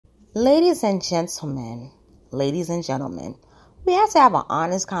Ladies and gentlemen, we have to have an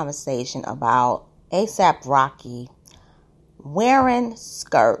honest conversation about A$AP Rocky wearing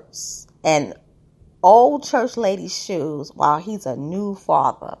skirts and old church lady shoes while he's a new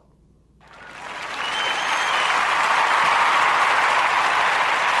father.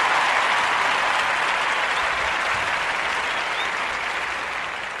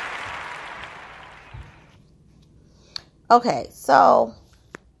 Okay, so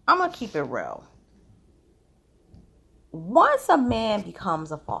I'm going to keep it real. Once a man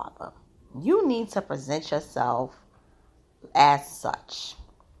becomes a father, you need to present yourself as such.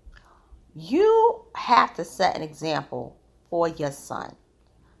 You have to set an example for your son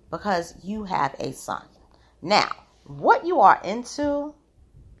because you have a son. Now, what you are into,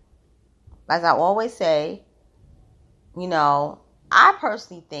 as I always say, I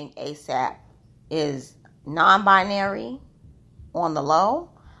personally think A$AP is non-binary on the low,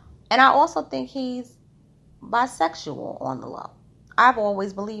 and I also think he's bisexual on the low. I've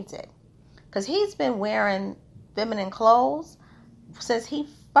always believed it because he's been wearing feminine clothes since he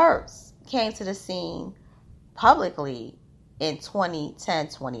first came to the scene publicly in 2010,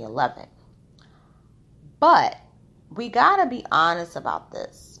 2011. But we gotta be honest about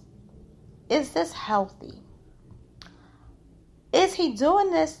this. Is this healthy? Is he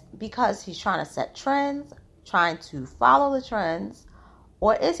doing this because he's trying to set trends, trying to follow the trends,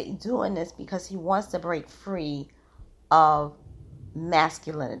 or is he doing this because he wants to break free of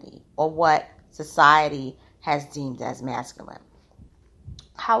masculinity or what society has deemed as masculine?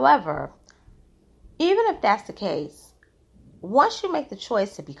 However, even if that's the case, once you make the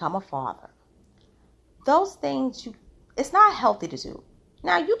choice to become a father, those things, it's not healthy to do.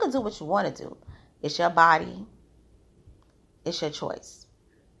 Now, you can do what you want to do. It's your body. It's your choice.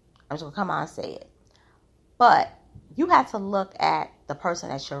 I'm just going to come out and say it. But you have to look at the person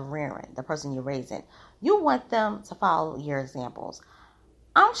that you're rearing, the person you're raising. You want them to follow your examples.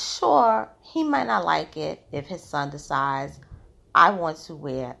 I'm sure he might not like it if his son decides, I want to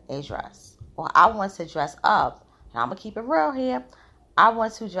wear a dress, or I want to dress up. And I'm going to keep it real here. I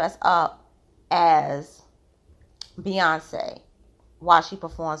want to dress up as Beyonce while she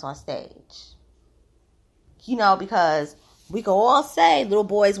performs on stage. Because we can all say little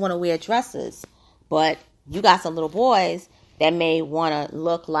boys want to wear dresses, but you got some little boys that may want to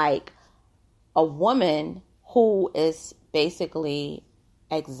look like a woman who is basically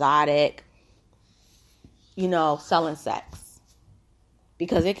exotic, selling sex.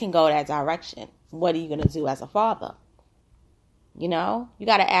 Because it can go that direction. What are you going to do as a father? You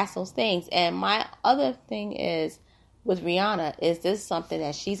got to ask those things. And my other thing is, with Rihanna, is this something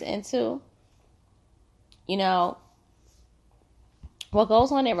that she's into? What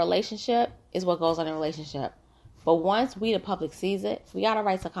goes on in a relationship is what goes on in a relationship. But once we, the public, sees it, we got to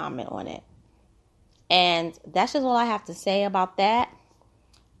write a comment on it. And that's just all I have to say about that.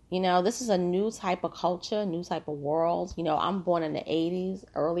 This is a new type of culture, new type of world. I'm born in the 80s,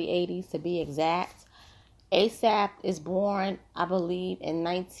 early 80s to be exact. A$AP is born, I believe, in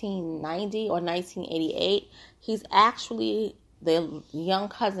 1990 or 1988. He's actually the young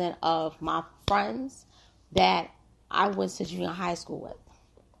cousin of my friends that I went to junior high school with.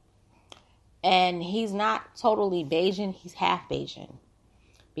 And he's not totally Bayesian, he's half Bayesian.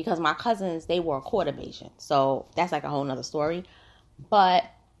 Because my cousins, they were a quarter Bayesian. So that's like a whole nother story. But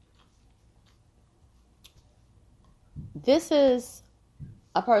this is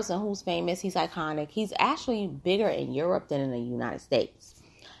a person who's famous. He's iconic. He's actually bigger in Europe than in the United States.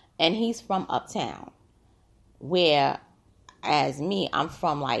 And he's from uptown. Where, as me, I'm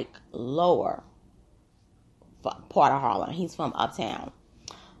from like lower part of Harlem. He's from uptown.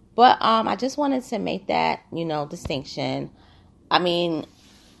 But I just wanted to make that, distinction. I mean,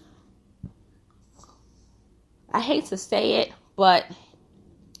 I hate to say it, but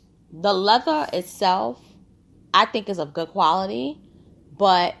the leather itself, I think, is of good quality,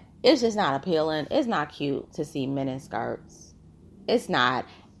 but it's just not appealing. It's not cute to see men in skirts. It's not.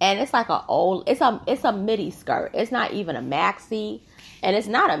 And it's like it's a midi skirt. It's not even a maxi, and it's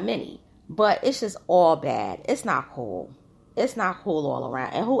not a mini, but it's just all bad. It's not cool. It's not cool all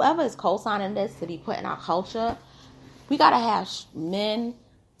around. And whoever is co-signing this to be put in our culture, we got to have men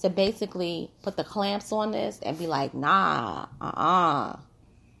to basically put the clamps on this and be like, nah, I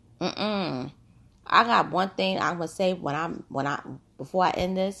got one thing I'm gonna say before I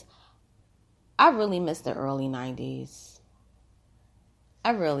end this. I really miss the early 90s. I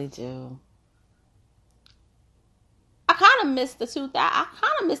really do. I kind of miss the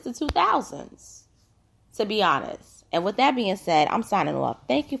 2000s, to be honest. And with that being said, I'm signing off.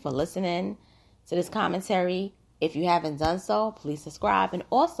 Thank you for listening to this commentary. If you haven't done so, please subscribe and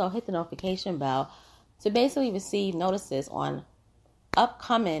also hit the notification bell to basically receive notices on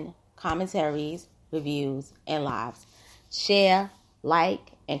upcoming commentaries, reviews, and lives. Share,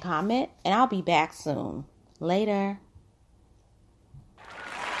 like, and comment, and I'll be back soon. Later.